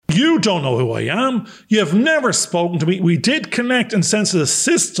You don't know who I am. You have never spoken to me. We did connect in sense of the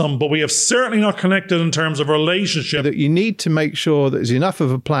system, but we have certainly not connected in terms of relationship. That you need to make sure that there's enough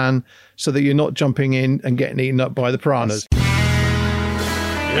of a plan so that you're not jumping in and getting eaten up by the piranhas.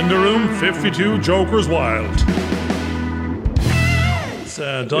 In the room, 52 Jokers Wild. It's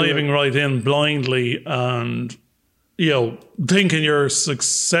diving right in blindly and, thinking you're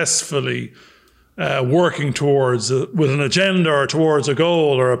successfully working towards with an agenda or towards a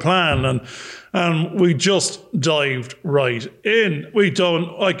goal or a plan, and we just dived right in. We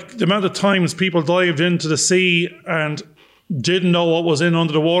don't like the amount of times people dived into the sea and didn't know what was in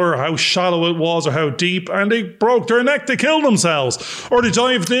under the water, how shallow it was or how deep, and they broke their neck, they killed themselves. Or they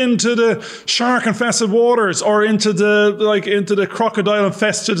dived into the shark infested waters or into the crocodile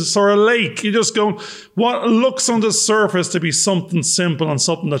infested sort of lake. You just go, what looks on the surface to be something simple and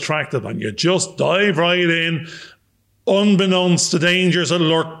something attractive, and you just dive right in, unbeknownst to dangers that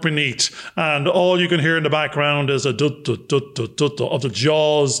lurk beneath, and all you can hear in the background is a dut dut dut dut dut of the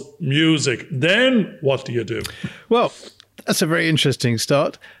Jaws music. Then what do you do? Well, that's a very interesting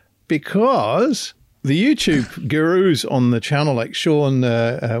start, because the YouTube gurus on the channel, like Sean,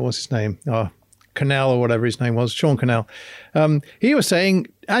 what's his name? Cannell or whatever his name was, Sean Cannell. He was saying,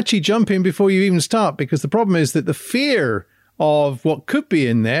 actually jump in before you even start, because the problem is that the fear of what could be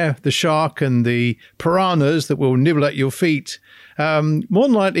in there, the shark and the piranhas that will nibble at your feet, more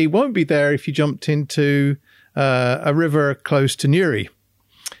than likely won't be there if you jumped into a river close to Newry,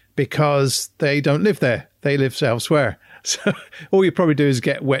 because they don't live there. They live elsewhere. So all you probably do is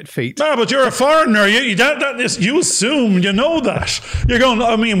get wet feet. No, but you're a foreigner. You assume you know that. You're going,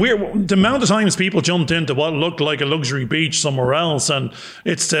 the amount of times people jumped into what looked like a luxury beach somewhere else, and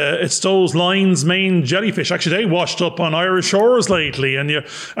it's those Lions main jellyfish. Actually, they washed up on Irish shores lately,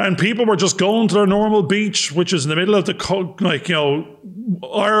 and people were just going to their normal beach, which is in the middle of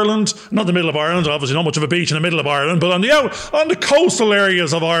Ireland. Not the middle of Ireland, obviously not much of a beach in the middle of Ireland, but on the coastal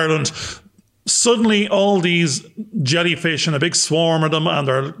areas of Ireland. Suddenly all these jellyfish and a big swarm of them, and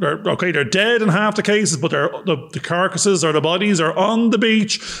they're dead in half the cases, but the carcasses or the bodies are on the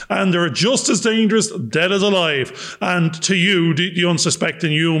beach, and they're just as dangerous dead as alive. And to you, the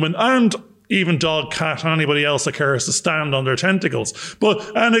unsuspecting human, and even dog, cat, and anybody else that cares to stand on their tentacles.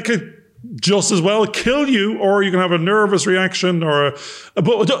 And it could just as well kill you, or you can have a nervous reaction, but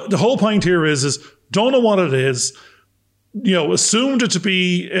the whole point here is don't know what it is. Assumed it to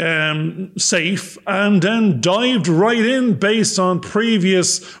be safe, and then dived right in based on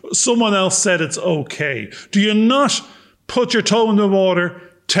someone else said it's okay. Do you not put your toe in the water,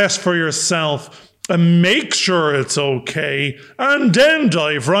 test for yourself, and make sure it's okay, and then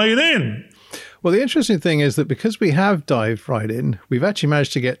dive right in? Well, the interesting thing is that because we have dived right in, we've actually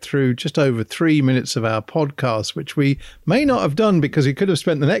managed to get through just over 3 minutes of our podcast, which we may not have done because we could have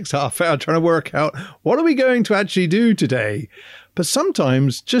spent the next half hour trying to work out what are we going to actually do today. But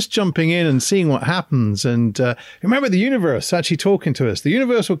sometimes just jumping in and seeing what happens, and remember the universe actually talking to us. The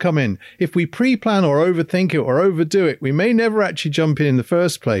universe will come in. If we pre-plan or overthink it or overdo it, we may never actually jump in the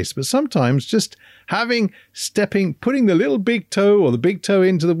first place. But sometimes just putting the little big toe or the big toe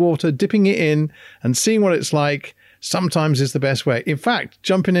into the water, dipping it in and seeing what it's like, sometimes is the best way. In fact,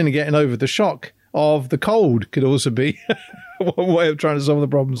 jumping in and getting over the shock of the cold could also be one way of trying to solve the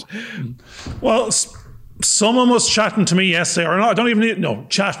problems. Well, someone was chatting to me yesterday, or I don't even know,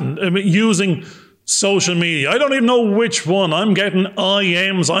 chatting, using social media. I don't even know which one. I'm getting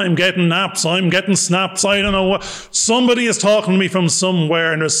IMs, I'm getting apps, I'm getting snaps. I don't know what. Somebody is talking to me from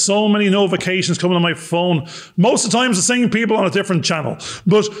somewhere, and there's so many notifications coming on my phone. Most of the time it's the same people on a different channel.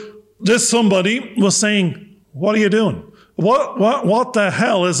 But this somebody was saying, what are you doing? What the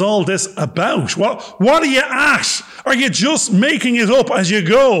hell is all this about? What are you at? Are you just making it up as you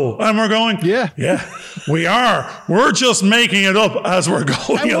go? And we're going, yeah, we are. We're just making it up as we're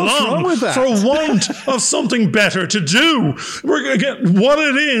going along for want of something better to do. What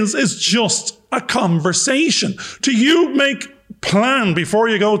it is just a conversation. Do you plan before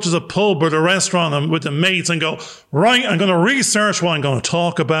you go to the pub or the restaurant and with the mates and go, right, I'm going to research what I'm going to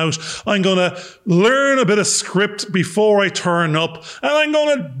talk about. I'm going to learn a bit of script before I turn up, and I'm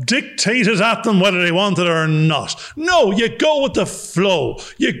going to dictate it at them whether they want it or not. No, you go with the flow.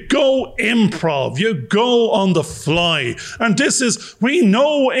 You go improv. You go on the fly. And we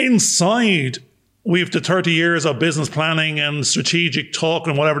know inside we've the 30 years of business planning and strategic talk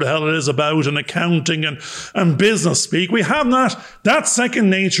and whatever the hell it is about, and accounting and business speak. We have that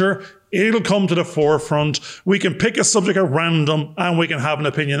second nature. It'll come to the forefront. We can pick a subject at random and we can have an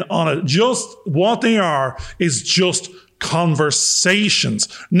opinion on it. Just what they are is just conversations.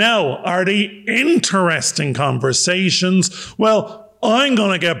 Now, are they interesting conversations? Well, I'm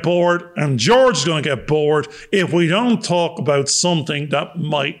going to get bored and George's going to get bored if we don't talk about something that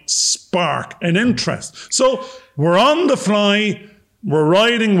might spark an interest. So we're on the fly, we're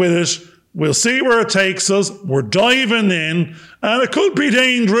riding with it, we'll see where it takes us, we're diving in, and it could be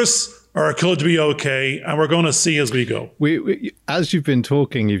dangerous or it could be okay, and we're going to see as we go. We, as you've been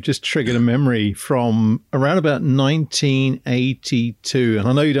talking, you've just triggered a memory from around about 1982, and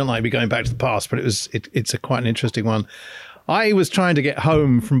I know you don't like me going back to the past, but it's quite an interesting one. I was trying to get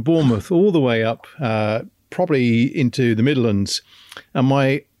home from Bournemouth all the way up, probably into the Midlands, and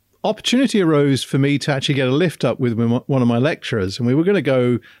my opportunity arose for me to actually get a lift up with one of my lecturers, and we were going to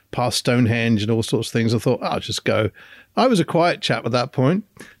go past Stonehenge and all sorts of things. I thought, I'll just go. I was a quiet chap at that point,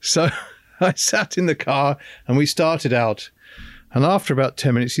 so I sat in the car and we started out. And after about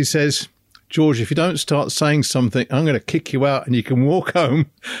 10 minutes, he says, George, if you don't start saying something, I'm going to kick you out and you can walk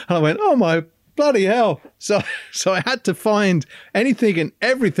home. And I went, oh my bloody hell. So I had to find anything and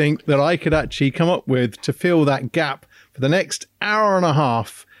everything that I could actually come up with to fill that gap for the next hour and a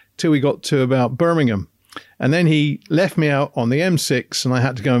half till we got to about Birmingham. And then he left me out on the M6 and I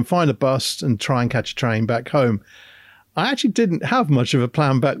had to go and find a bus and try and catch a train back home. I actually didn't have much of a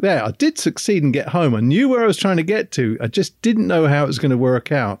plan back there. I did succeed and get home. I knew where I was trying to get to. I just didn't know how it was going to work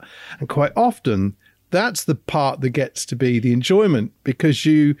out. And quite often, that's the part that gets to be the enjoyment, because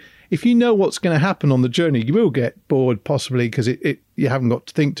if you know what's going to happen on the journey, you will get bored possibly because you haven't got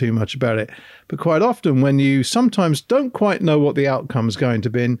to think too much about it. But quite often when you sometimes don't quite know what the outcome is going to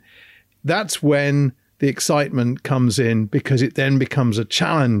be, that's when the excitement comes in, because it then becomes a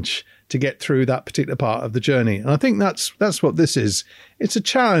challenge to get through that particular part of the journey. And I think that's what this is. It's a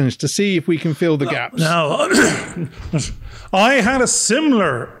challenge to see if we can fill the gaps. Now, I had a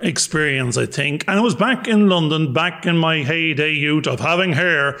similar experience, I think, and it was back in London, back in my heyday youth of having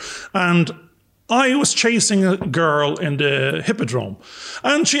hair, and I was chasing a girl in the Hippodrome.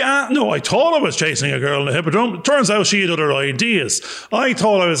 And I thought I was chasing a girl in the Hippodrome. It turns out she had other ideas. I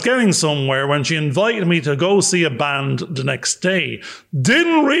thought I was getting somewhere when she invited me to go see a band the next day.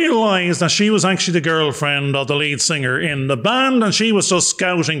 Didn't realise that she was actually the girlfriend of the lead singer in the band, and she was just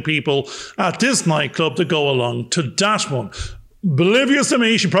scouting people at this nightclub to go along to that one. Oblivious to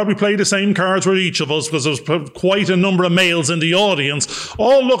me, she probably played the same cards with each of us, because there was quite a number of males in the audience,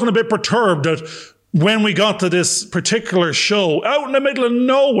 all looking a bit perturbed that when we got to this particular show, out in the middle of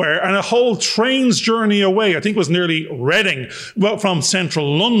nowhere, and a whole train's journey away, I think it was nearly Reading, well, from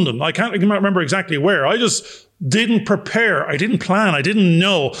central London. I can't remember exactly where. I just didn't prepare. I didn't plan. I didn't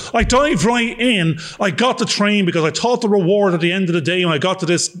know. I dived right in. I got the train because I thought the reward at the end of the day when I got to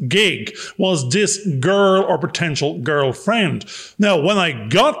this gig was this girl or potential girlfriend. Now, when I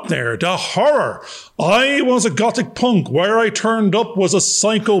got there, the horror. I was a gothic punk. Where I turned up was a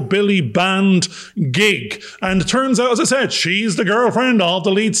psychobilly band gig. And it turns out, as I said, she's the girlfriend of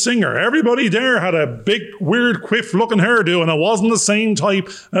the lead singer. Everybody there had a big, weird, quiff-looking hairdo, and it wasn't the same type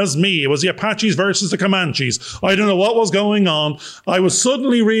as me. It was the Apaches versus the Comanches. I don't know what was going on. I would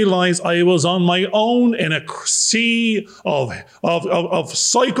suddenly realize I was on my own in a sea of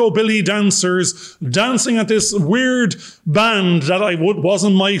psychobilly dancers dancing at this weird band that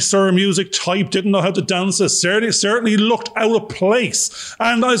wasn't my sort of music type, didn't know how to dance. It certainly looked out of place.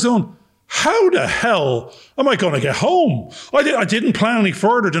 And I was going, how the hell am I going to get home? I didn't plan any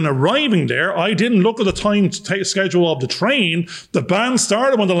further than arriving there. I didn't look at the time schedule of the train. The band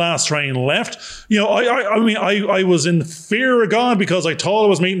started when the last train left. You know, I was in fear of God because I thought I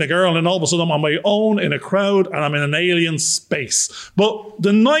was meeting a girl, and then all of a sudden I'm on my own in a crowd and I'm in an alien space. But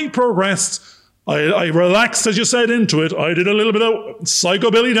the night progressed. I relaxed, as you said, into it. I did a little bit of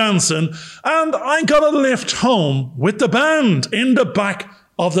psychobilly dancing, and I got a lift home with the band in the back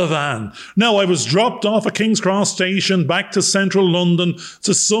of the van. Now, I was dropped off at King's Cross station back to central London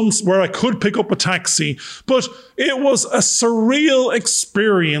to where I could pick up a taxi, but it was a surreal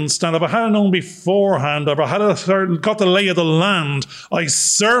experience that if I had known beforehand, or if I had got the lay of the land, I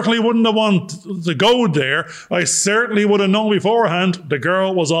certainly wouldn't have wanted to go there. I certainly would have known beforehand the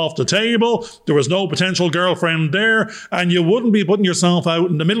girl was off the table, there was no potential girlfriend there, and you wouldn't be putting yourself out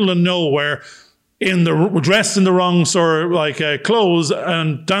in the middle of nowhere dressed in the wrong sort of like clothes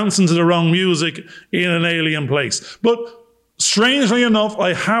and dancing to the wrong music in an alien place. But strangely enough,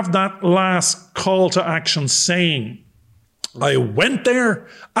 I have that last call to action saying, I went there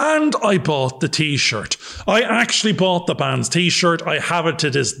and I bought the t-shirt. I actually bought the band's t-shirt. I have it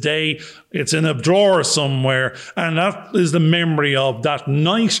to this day. It's in a drawer somewhere. And that is the memory of that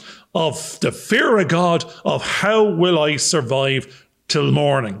night, of the fear of God, of how will I survive till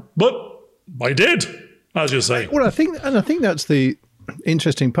morning. But I did, as you say. Well, I think that's the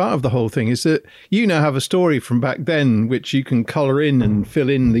interesting part of the whole thing is that you now have a story from back then, which you can colour in and fill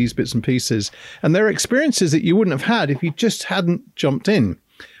in these bits and pieces. And there are experiences that you wouldn't have had if you just hadn't jumped in.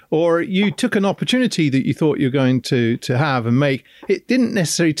 Or you took an opportunity that you thought you were going to have and make. It didn't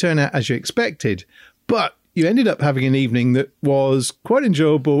necessarily turn out as you expected, but you ended up having an evening that was quite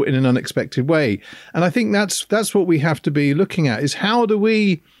enjoyable in an unexpected way. And I think that's what we have to be looking at, is how do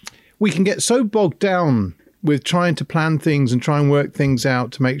we can get so bogged down with trying to plan things and try and work things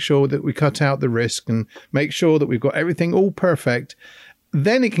out to make sure that we cut out the risk and make sure that we've got everything all perfect.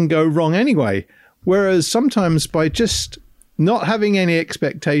 Then it can go wrong anyway. Whereas sometimes by just not having any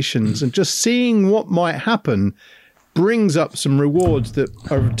expectations and just seeing what might happen brings up some rewards that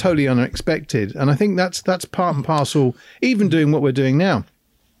are totally unexpected. And I think that's part and parcel, even doing what we're doing now.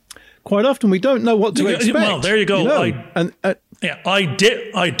 Quite often we don't know what to expect. Well, there you go. You know? I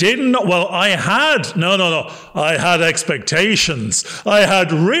didn't know. Well, I had expectations.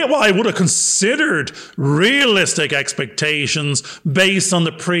 I would have considered realistic expectations based on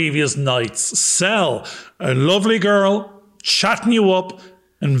the previous night's sell. A lovely girl chatting you up,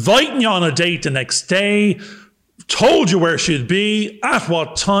 inviting you on a date the next day, told you where she'd be, at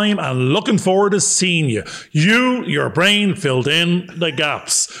what time, and looking forward to seeing you. Your brain filled in the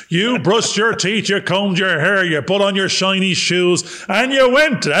gaps. You brushed your teeth, you combed your hair, you put on your shiny shoes, and you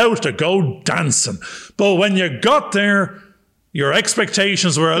went out to go dancing. But when you got there, your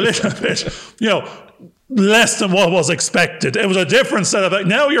expectations were a little bit, less than what was expected. It was a different set of...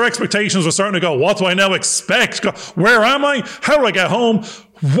 Now your expectations were starting to go, what do I now expect? Where am I? How do I get home?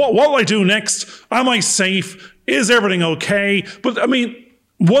 What will I do next? Am I safe? Is everything okay? But I mean,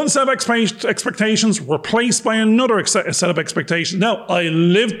 one set of expectations replaced by another set of expectations. Now, I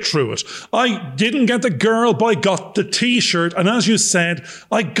lived through it. I didn't get the girl, but I got the t-shirt. And as you said,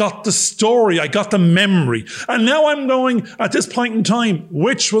 I got the story. I got the memory. And now I'm going, at this point in time,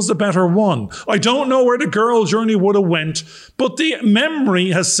 which was the better one? I don't know where the girl journey would have went, but the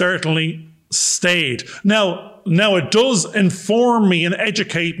memory has certainly stayed. Now it does inform me and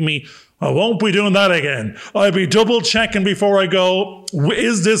educate me. I won't be doing that again. I'll be double checking before I go,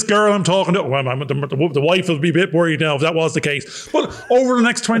 is this girl I'm talking to? Well, the wife will be a bit worried now if that was the case. But over the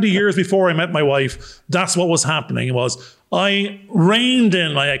next 20 years before I met my wife, that's what was happening. I reined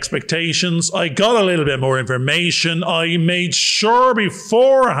in my expectations. I got a little bit more information. I made sure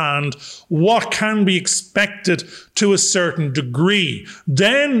beforehand what can be expected to a certain degree.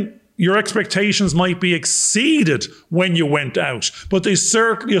 Then your expectations might be exceeded when you went out, but you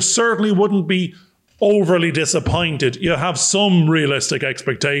certainly wouldn't be overly disappointed. You have some realistic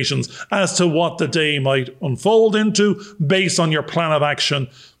expectations as to what the day might unfold into based on your plan of action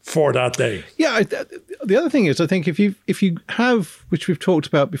for that day. Yeah, the other thing is, I think if you have, which we've talked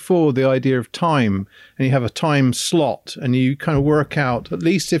about before, the idea of time, and you have a time slot, and you kind of work out, at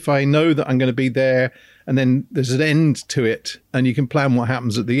least if I know that I'm going to be there, and then there's an end to it, and you can plan what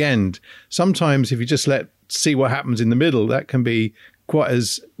happens at the end. Sometimes if you just see what happens in the middle, that can be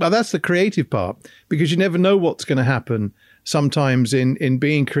that's the creative part, because you never know what's going to happen. Sometimes in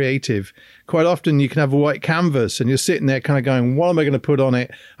being creative, quite often you can have a white canvas and you're sitting there kind of going, what am I going to put on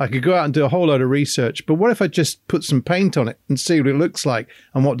it? I could go out and do a whole load of research, but what if I just put some paint on it and see what it looks like,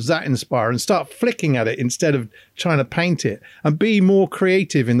 and what does that inspire, and start flicking at it instead of trying to paint it, and be more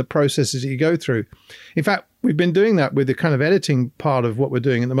creative in the processes that you go through. In fact, we've been doing that with the kind of editing part of what we're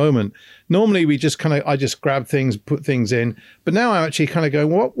doing at the moment. Normally we just I just grab things, put things in, but now I'm actually kind of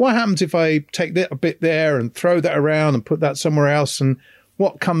going, what happens if I take that a bit there and throw that around and put that somewhere else, and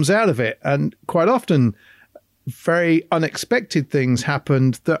what comes out of it? And quite often very unexpected things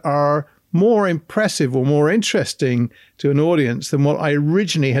happened that are more impressive or more interesting to an audience than what I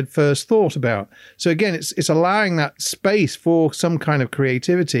originally had first thought about. So again, it's allowing that space for some kind of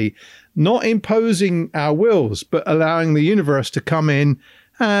creativity, not imposing our wills, but allowing the universe to come in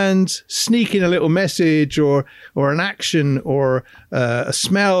and sneak in a little message or an action or a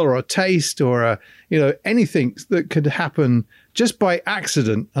smell or a taste or anything that could happen just by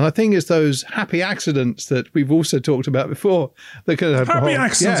accident. And I think it's those happy accidents that we've also talked about before that could have happy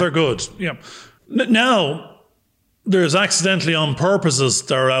accidents are good. Yeah. Now, there's accidentally on purposes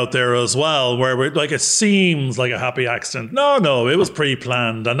that are out there as well, where it seems like a happy accident. No, it was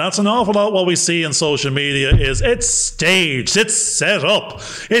pre-planned. And that's an awful lot what we see in social media is it's staged, it's set up,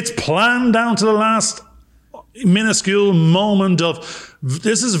 it's planned down to the last minuscule moment of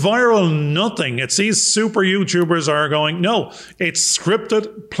This is viral nothing. It's these super YouTubers are going, no, it's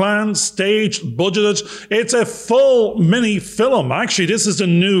scripted, planned, staged, budgeted. It's a full mini film. Actually, this is the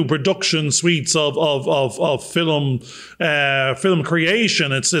new production suites of film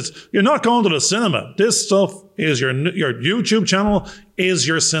creation. It's you're not going to the cinema. This stuff is your YouTube channel is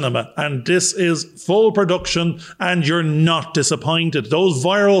your cinema, and this is full production, and you're not disappointed. Those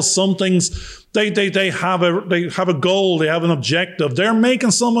viral somethings, they have a goal, they have an objective. They're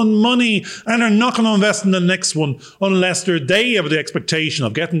making someone money, and they're not going to invest in the next one unless they have the expectation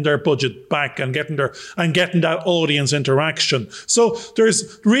of getting their budget back and getting that audience interaction. So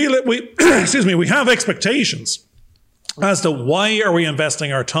we have expectations as to why are we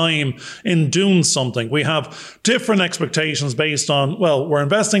investing our time in doing something. We have different expectations based on, well, we're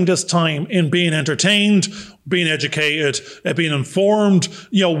investing this time in being entertained, being educated, being informed.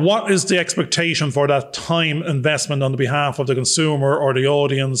 What is the expectation for that time investment on the behalf of the consumer or the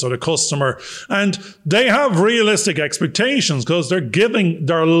audience or the customer? And they have realistic expectations because they're giving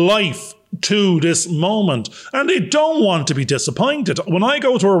their life to this moment, and they don't want to be disappointed. When I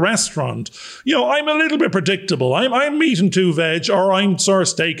go to a restaurant, I'm a little bit predictable. I'm eating 2 veg, or I'm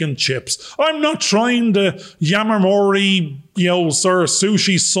steak and chips. I'm not trying to Yamamori,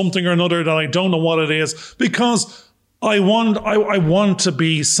 sushi something or another that I don't know what it is, because I want to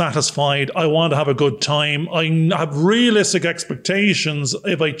be satisfied. I want to have a good time. I have realistic expectations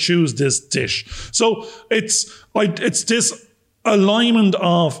if I choose this dish. So it's this alignment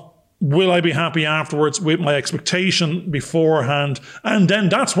of, will I be happy afterwards with my expectation beforehand? And then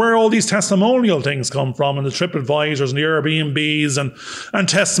that's where all these testimonial things come from, and the TripAdvisors and the Airbnbs and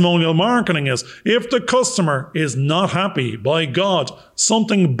testimonial marketing is, if the customer is not happy, by God,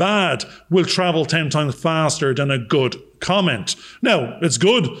 something bad will travel 10 times faster than a good comment. Now, it's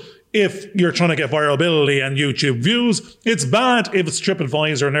good if you're trying to get virality and YouTube views. It's bad if it's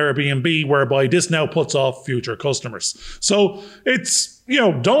TripAdvisor and Airbnb, whereby this now puts off future customers. So it's,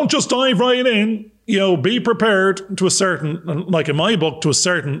 don't just dive right in. Be prepared to a certain, like in my book, to a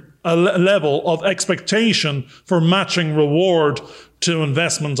certain level of expectation for matching reward to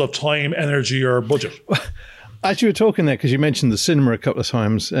investments of time, energy, or budget. As you were talking there, because you mentioned the cinema a couple of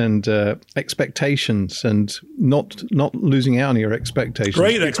times, and expectations, and not losing out on your expectations.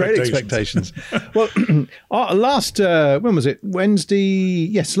 Great expectations. Well, last, when was it? Wednesday?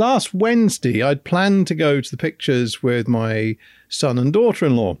 Yes, last Wednesday, I'd planned to go to the pictures with my son and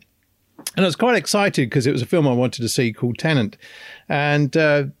daughter-in-law. And I was quite excited because it was a film I wanted to see called Tenet. And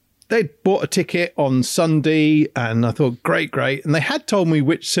they bought a ticket on Sunday, and I thought, great. And they had told me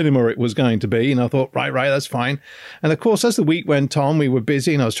which cinema it was going to be, and I thought, right, that's fine. And of course, as the week went on, we were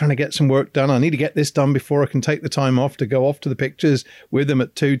busy, and I was trying to get some work done. I need to get this done before I can take the time off to go off to the pictures with them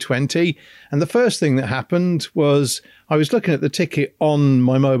at 2:20. And the first thing that happened was I was looking at the ticket on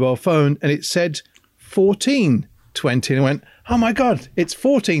my mobile phone, and it said 14:20. And I went, oh my God, it's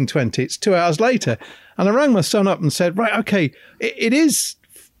 14:20. It's 2 hours later. And I rang my son up and said, right, okay, it is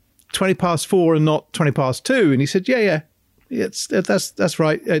 20 past 4 and not 20 past 2. And he said, yeah, that's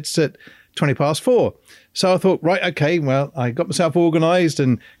right. It's at 20 past 4. So I thought, right, okay, well, I got myself organised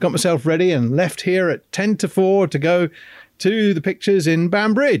and got myself ready and left here at 10 to 4 to go to the pictures in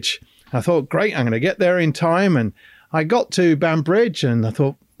Banbridge. I thought, great, I'm going to get there in time. And I got to Banbridge and I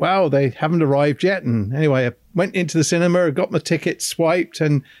thought, wow, they haven't arrived yet. And anyway, I went into the cinema, got my ticket swiped,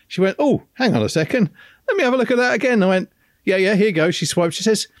 and she went, oh, hang on a second. Let me have a look at that again. I went, yeah, here you go. She swiped. She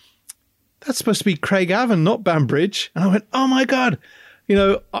says, that's supposed to be Craigavon, not Banbridge. And I went, oh my God.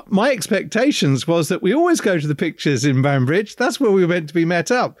 My expectations was that we always go to the pictures in Banbridge. That's where we were meant to be met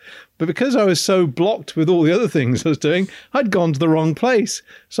up. But because I was so blocked with all the other things I was doing, I'd gone to the wrong place.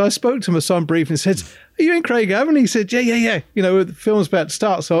 So I spoke to my son briefly and said, are you in Craigavon? He said, yeah. The film's about to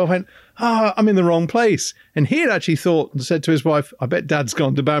start. So I went, I'm in the wrong place. And he had actually thought and said to his wife, I bet Dad's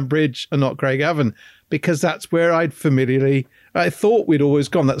gone to Banbridge and not Craigavon, because that's where I thought we'd always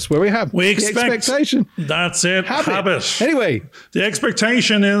gone. That's where we have the expectation. That's it. Habit. Anyway. The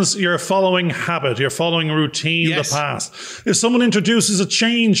expectation is you're following habit. You're following routine, yes. The past. If someone introduces a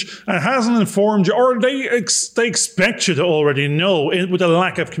change and hasn't informed you, or they expect you to already know with a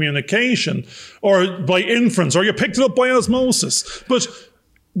lack of communication, or by inference, or you picked it up by osmosis. But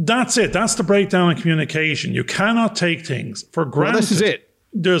that's it. That's the breakdown in communication. You cannot take things for granted. Well, this is it.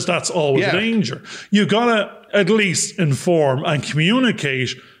 That's always a danger. You gotta at least inform and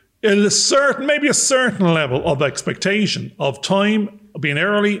communicate maybe a certain level of expectation of time, being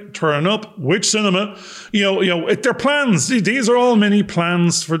early, turning up, which cinema, their plans. These are all mini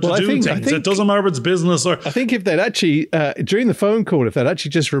plans to do things. It doesn't matter if it's business or. I think if they'd actually, during the phone call, if they'd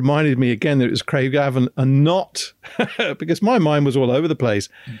actually just reminded me again that it was Craigavon and not, because my mind was all over the place.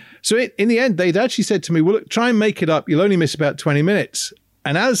 So in the end, they'd actually said to me, well, look, try and make it up. You'll only miss about 20 minutes.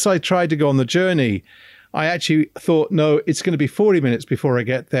 And as I tried to go on the journey, I actually thought, no, it's going to be 40 minutes before I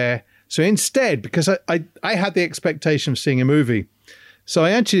get there. So instead, because I had the expectation of seeing a movie, so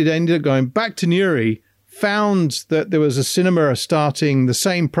I actually ended up going back to Newry, found that there was a cinema starting the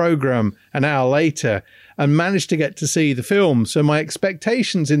same program an hour later, and managed to get to see the film. So my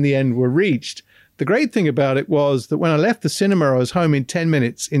expectations in the end were reached. The great thing about it was that when I left the cinema, I was home in 10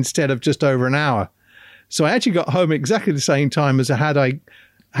 minutes instead of just over an hour. So I actually got home exactly the same time as had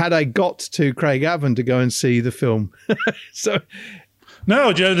I got to Craigavon to go and see the film. So.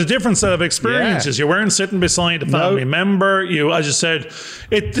 No, the different set of experiences. Yeah. You weren't sitting beside a family member. As you said,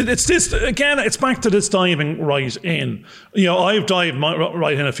 it's this again. It's back to this diving right in. I've dived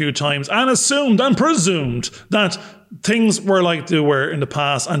right in a few times and assumed and presumed that things were like they were in the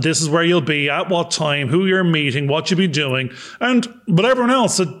past, and this is where you'll be at what time, who you're meeting, what you'll be doing, but everyone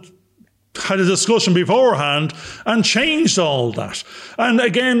else had a discussion beforehand and changed all that. And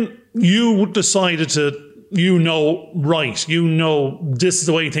again, you decided to. This is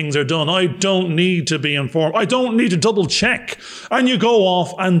the way things are done. I don't need to be informed. I don't need to double check. And you go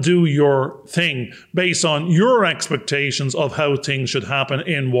off and do your thing based on your expectations of how things should happen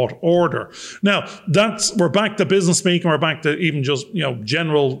in what order. Now, we're back to business speaking. We're back to even just,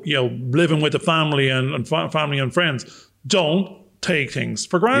 general, living with the family and family and friends. Don't take things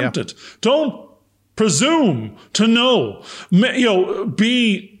for granted. Yeah. Don't presume to know.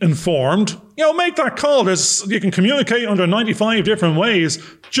 Be informed. Make that call. You can communicate under 95 different ways.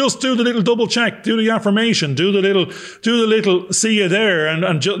 Just do the little double check, do the affirmation, do the little see you there,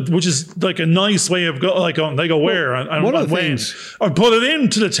 which is like a nice way of going. They go where and when, or put it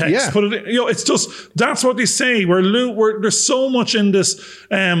into the text. Yeah. Put it. It's just that's what they say. There's so much in this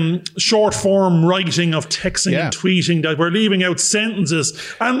short form writing of texting and tweeting that we're leaving out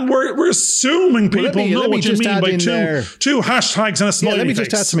sentences, and we're assuming people know what you mean by two hashtags and a smiley face. Let me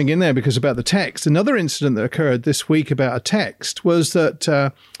just add something in there because about the text. Another incident that occurred this week about a text was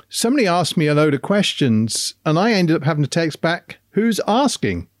that somebody asked me a load of questions and I ended up having to text back, who's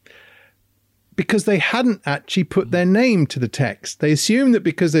asking? Because they hadn't actually put their name to the text. They assumed that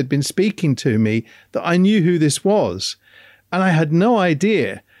because they'd been speaking to me that I knew who this was. And I had no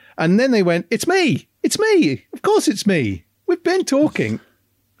idea. And then they went, it's me. It's me. Of course it's me. We've been talking.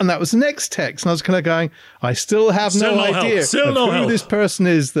 And that was the next text. And I was kind of going, I still have no idea who this person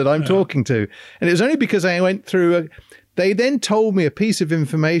is that I'm talking to. And it was only because I went through they then told me a piece of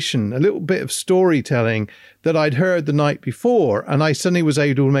information, a little bit of storytelling that I'd heard the night before. And I suddenly was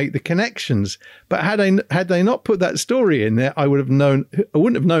able to make the connections. But had they not put that story in there, I wouldn't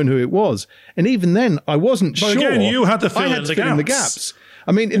have known who it was. And even then, I wasn't sure. But again, you had to fill in the gaps.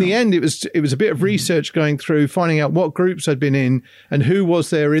 I mean, in the end, it was a bit of research going through, finding out what groups I'd been in and who was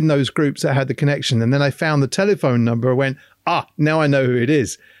there in those groups that had the connection. And then I found the telephone number. I went, now I know who it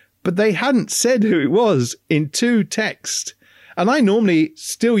is. But they hadn't said who it was in two texts. And I normally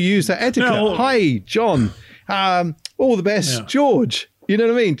still use that etiquette. No. Hi, John. All the best, George. You know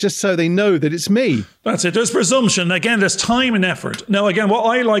what I mean? Just so they know that it's me. That's it. There's presumption. Again, there's time and effort. Now, again, what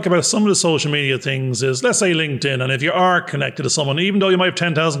I like about some of the social media things is, let's say LinkedIn, and if you are connected to someone, even though you might have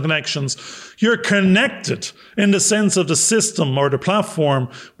 10,000 connections, you're connected in the sense of the system or the platform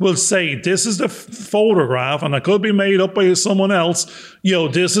will say, this is the photograph, and it could be made up by someone else.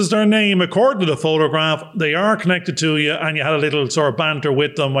 This is their name according to the photograph. They are connected to you, and you had a little sort of banter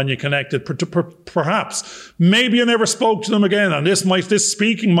with them when you connected. Perhaps. Maybe you never spoke to them again, and this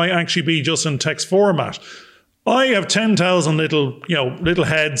speaking might actually be just in text format. I have 10,000 little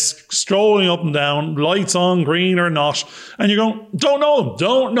heads strolling up and down, lights on, green or not, and you're going, don't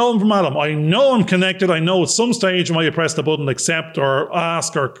know them from Adam. I know I'm connected. I know at some stage when you press the button accept or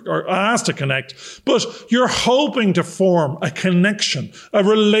ask to connect, but you're hoping to form a connection, a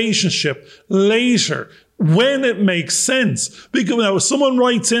relationship later, when it makes sense. Because now if someone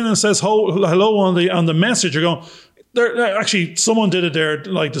writes in and says hello on the message, you're going, actually, someone did it there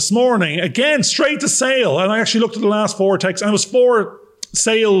like this morning. Again, straight to sale. And I actually looked at the last 4 texts and it was 4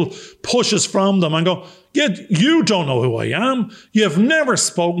 sale pushes from them and go, yeah, you don't know who I am. You have never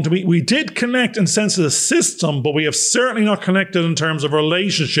spoken to me. We did connect in sense of the system, but we have certainly not connected in terms of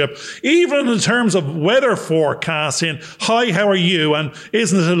relationship, even in terms of weather forecasting. Hi, how are you? And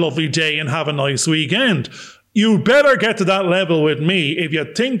isn't it a lovely day and have a nice weekend? you better get to that level with me if you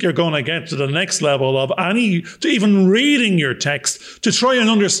think you're going to get to the next level of to even reading your text to try and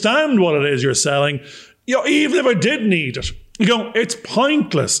understand what it is you're selling. Even if I did need it, it's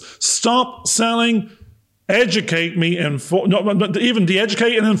pointless. Stop selling. Educate me, even the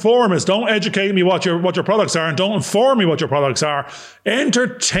educate and inform us. Don't educate me what your products are, and don't inform me what your products are.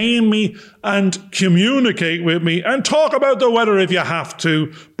 Entertain me and communicate with me and talk about the weather if you have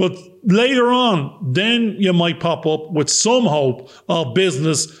to. But later on, then you might pop up with some hope of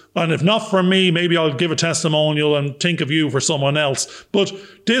business. And if not for me, maybe I'll give a testimonial and think of you for someone else. But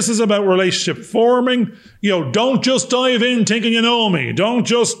this is about relationship forming. Don't just dive in thinking you know me. Don't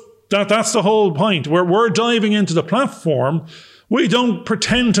just That's the whole point. We're diving into the platform. We don't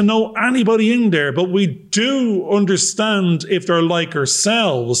pretend to know anybody in there, but we do understand if they're like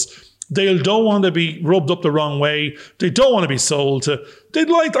ourselves. They don't want to be rubbed up the wrong way. They don't want to be sold to. I'd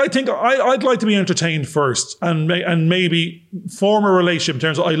like to be entertained first and maybe form a relationship in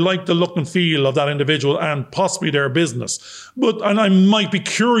terms of I like the look and feel of that individual and possibly their business. And I might be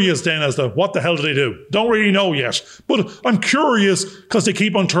curious then as to what the hell do they do? Don't really know yet. But I'm curious because they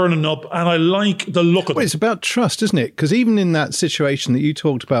keep on turning up and I like the look of them. It's about trust, isn't it? Because even in that situation that you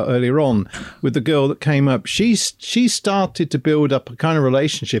talked about earlier on with the girl that came up, she started to build up a kind of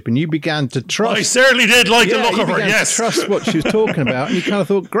relationship and you began to trust. I certainly did like the look of her, yes. Trust what she was talking about. And you kind of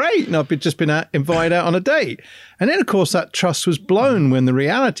thought, great, and I've just been invited out on a date. And then, of course, that trust was blown when the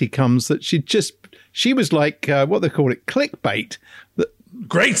reality comes that she was like, what they call it, clickbait.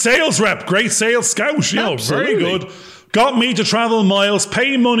 Great sales rep, great sales scout, very good. Got me to travel miles,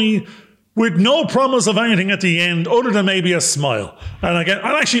 pay money with no promise of anything at the end other than maybe a smile. And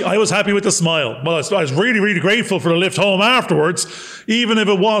actually, I was happy with the smile. Well, I was really, really grateful for the lift home afterwards, even if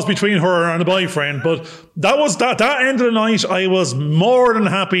it was between her and a boyfriend. But that end of the night, I was more than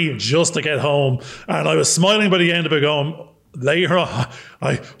happy just to get home. And I was smiling by the end of it going, later on,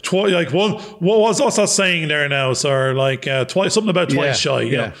 what's that saying there now, sir? Like twice, something about twice shy.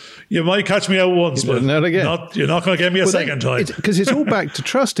 Yeah. You might catch me out once, but not again. You're not going to get me a second time. Because it's all back to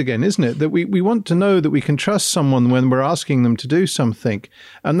trust again, isn't it? That we want to know that we can trust someone when we're asking them to do something.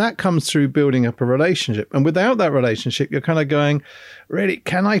 And that comes through building up a relationship. And without that relationship, you're kind of going, really,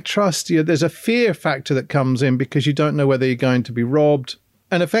 can I trust you? There's a fear factor that comes in because you don't know whether you're going to be robbed.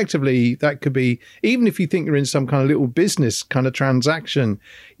 And effectively, that could be, even if you think you're in some kind of little business kind of transaction,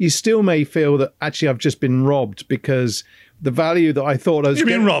 you still may feel that actually I've just been robbed because the value that I thought I was You've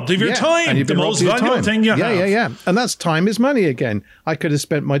been robbed of your time. And you've been the most valuable thing you have. Yeah. And that's time is money again. I could have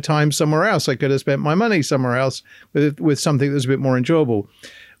spent my time somewhere else. I could have spent my money somewhere else with something that's a bit more enjoyable.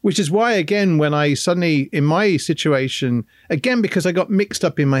 Which is why, again, when I suddenly, in my situation, again, because I got mixed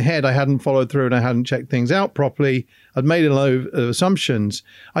up in my head, I hadn't followed through and I hadn't checked things out properly, I'd made a load of assumptions.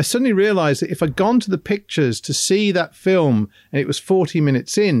 I suddenly realized that if I'd gone to the pictures to see that film and it was 40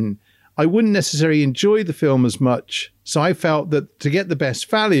 minutes in, I wouldn't necessarily enjoy the film as much. So I felt that to get the best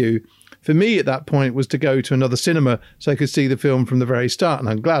value, for me at that point was to go to another cinema so I could see the film from the very start. And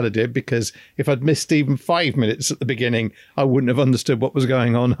I'm glad I did, because if I'd missed even 5 minutes at the beginning, I wouldn't have understood what was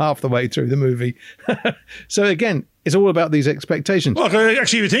going on half the way through the movie. So again, it's all about these expectations. Well,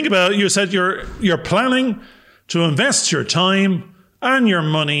 actually, if you think about it, you said you're planning to invest your time and your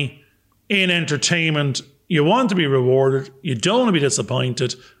money in entertainment. You want to be rewarded. You don't want to be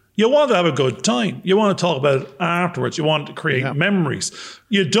disappointed. You want to have a good time. You want to talk about it afterwards. You want to create memories.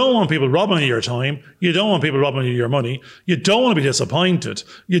 You don't want people robbing you your time. You don't want people robbing you your money. You don't want to be disappointed.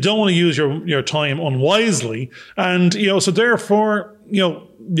 You don't want to use your time unwisely. And, so therefore, you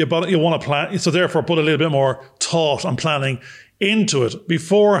want to plan. So therefore, put a little bit more thought and planning into it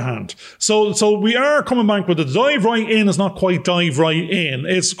beforehand. So we are coming back with the dive right in is not quite dive right in.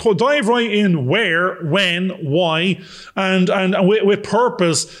 It's called dive right in where, when, why, and with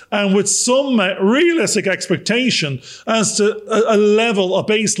purpose and with some realistic expectation as to a level, a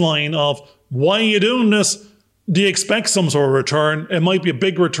baseline of why you're doing this. Do you expect some sort of return? It might be a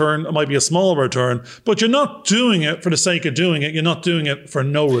big return. It might be a small return, but you're not doing it for the sake of doing it. You're not doing it for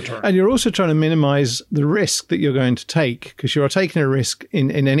no return. And you're also trying to minimize the risk that you're going to take, because you're taking a risk in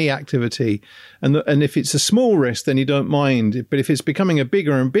any activity. And if it's a small risk, then you don't mind. But if it's becoming a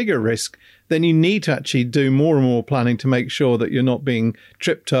bigger and bigger risk, then you need to actually do more and more planning to make sure that you're not being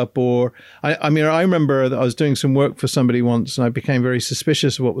tripped up. Or I remember that I was doing some work for somebody once and I became very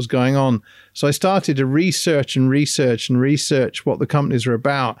suspicious of what was going on. So I started to research what the companies were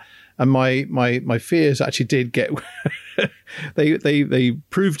about. And my fears actually did get they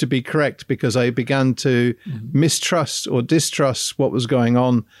proved to be correct, because I began to mistrust or distrust what was going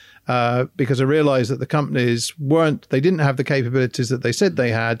on, because I realized that the companies they didn't have the capabilities that they said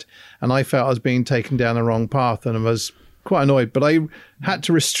they had, and I felt I was being taken down the wrong path, and I was quite annoyed. But I had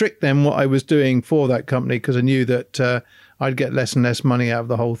to restrict them what I was doing for that company, because I knew that I'd get less and less money out of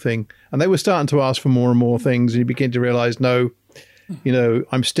the whole thing. And they were starting to ask for more and more things, and you begin to realize, no,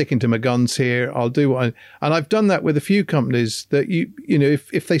 I'm sticking to my guns here. I'll do and I've done that with a few companies that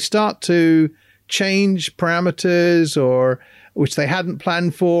if they start to change parameters, or which they hadn't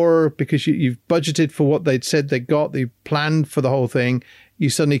planned for, because you've budgeted for what they'd said they planned for the whole thing, you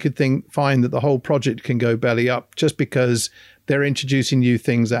suddenly could find that the whole project can go belly up just because they're introducing new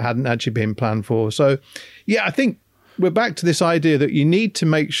things that hadn't actually been planned for. So, yeah, I think we're back to this idea that you need to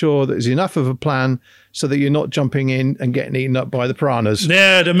make sure that there's enough of a plan so that you're not jumping in and getting eaten up by the piranhas.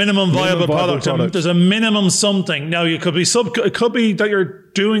 Yeah, the minimum viable product. There's a minimum something. Now, it could be that you're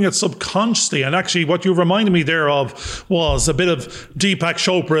doing it subconsciously. And actually, what you reminded me there of was a bit of Deepak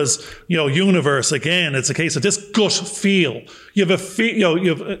Chopra's, universe. Again, it's a case of this gut feel. You have a feel,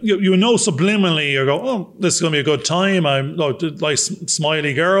 you know subliminally. You go, oh, this is going to be a good time. I'm like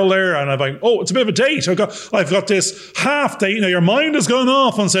smiley girl there, and I'm like, oh, it's a bit of a date. I've got this half date. Your mind has gone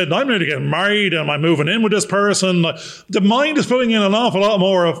off and said, I'm ready to get married, and I'm moving in with this person. The mind is putting in an awful lot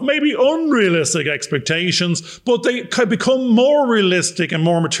more of maybe unrealistic expectations, but they could become more realistic and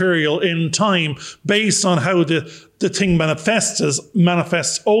more material in time based on how the thing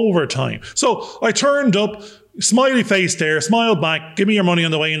manifests over time. So I turned up, smiley face there, smile back, give me your money on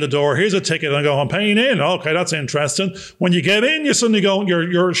the way in the door, here's a ticket, and I go, I'm paying in. Okay, that's interesting. When you get in, you suddenly go,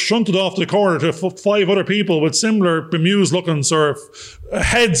 you're shunted off to the corner to 5 other people with similar bemused looking sort of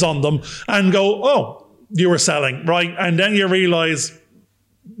heads on them, and go, oh, you were selling, right? And then you realize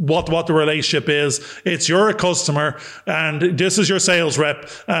what the relationship is. It's you're a customer, and this is your sales rep,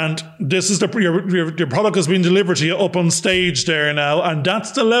 and this is your product has been delivered to you up on stage there now, and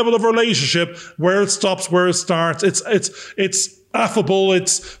that's the level of relationship, where it stops, where it starts. It's affable,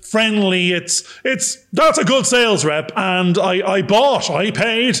 it's friendly, that's a good sales rep. And I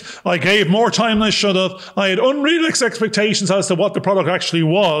paid, I gave more time than I should have. I had unrealistic expectations as to what the product actually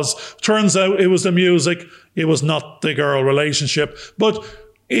was. Turns out it was the music, it was not the girl relationship. But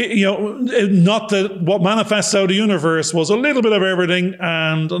not that what manifests out of the universe was a little bit of everything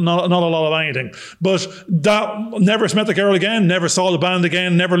and not a lot of anything. But that never met the girl again, never saw the band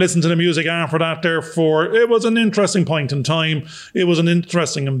again, never listened to the music after that. Therefore, it was an interesting point in time. It was an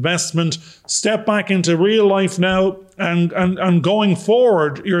interesting investment. Step back into real life now, and going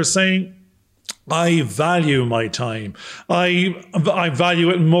forward, you're saying, I value my time. I value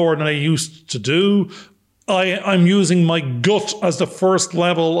it more than I used to do. I'm using my gut as the first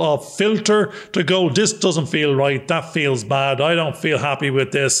level of filter to go, this doesn't feel right, that feels bad, I don't feel happy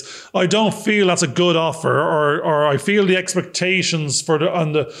with this, I don't feel that's a good offer, or I feel the expectations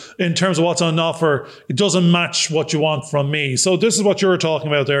in terms of what's on offer, it doesn't match what you want from me. So this is what you're talking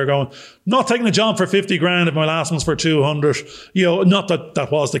about there, going, not taking a job for 50 grand if my last one's for 200. Not that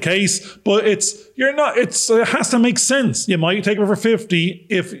was the case, but it has to make sense. You might take it for 50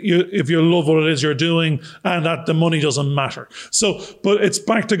 if you love what it is you're doing, and that the money doesn't matter. So, but it's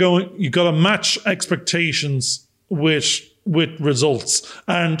back to going, you got to match expectations with results,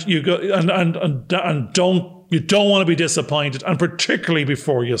 and you don't want to be disappointed, and particularly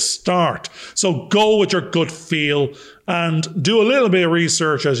before you start. So go with your gut feel and do a little bit of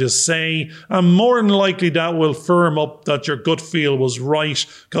research, as you say, and more than likely that will firm up that your gut feel was right,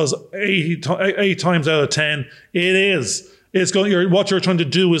 because 8 times out of 10 it is. What you're trying to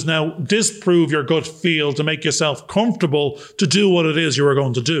do is now disprove your gut feel to make yourself comfortable to do what it is you were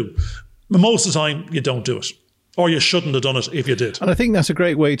going to do. But most of the time, you don't do it. Or you shouldn't have done it if you did. And I think that's a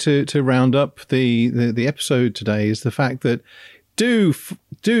great way to round up the episode today, is the fact that do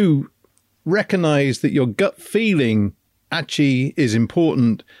recognize that your gut feeling actually is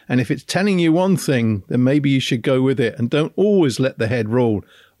important. And if it's telling you one thing, then maybe you should go with it, and don't always let the head rule.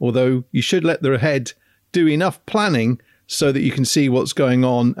 Although you should let the head do enough planning so that you can see what's going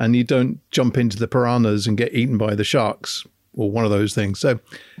on and you don't jump into the piranhas and get eaten by the sharks, or one of those things. So,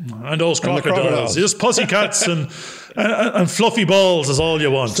 and those crocodiles. Just pussycats and fluffy balls is all you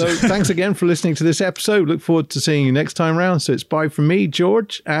want. So thanks again for listening to this episode. Look forward to seeing you next time round. So it's bye from me,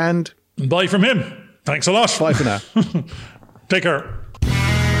 George, and bye from him. Thanks a lot. Bye for now. Take care.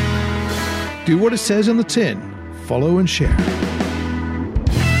 Do what it says on the tin. Follow and share.